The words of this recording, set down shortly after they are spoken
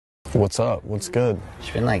What's up? What's good?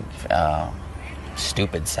 She's been like,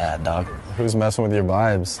 stupid sad, dog. Who's messing with your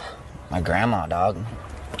vibes? My grandma, dog.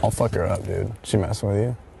 I'll fuck her up, dude. She messing with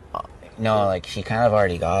you? No, like, she kind of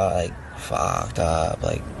already got, like, fucked up.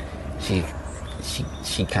 Like, she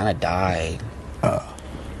kind of died.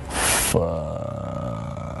 Fuck.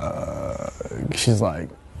 She's like,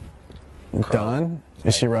 done?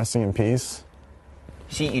 Is she resting in peace?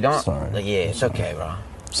 You don't... Sorry. Like, yeah, it's okay, bro.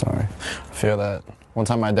 Sorry. I feel that. One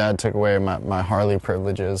time my dad took away my Harley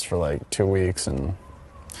privileges for like 2 weeks, and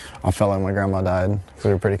I felt like my grandma died because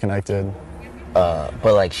we were pretty connected. But,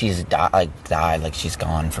 like, she's died. Like, she's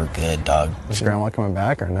gone for good, dog. Is grandma coming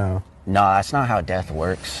back or no? No, that's not how death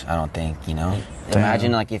works, I don't think, you know? Damn.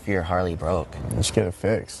 Imagine, like, if your Harley broke. Just get it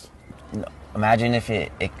fixed. Imagine if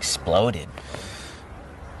it exploded.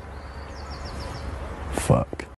 Fuck.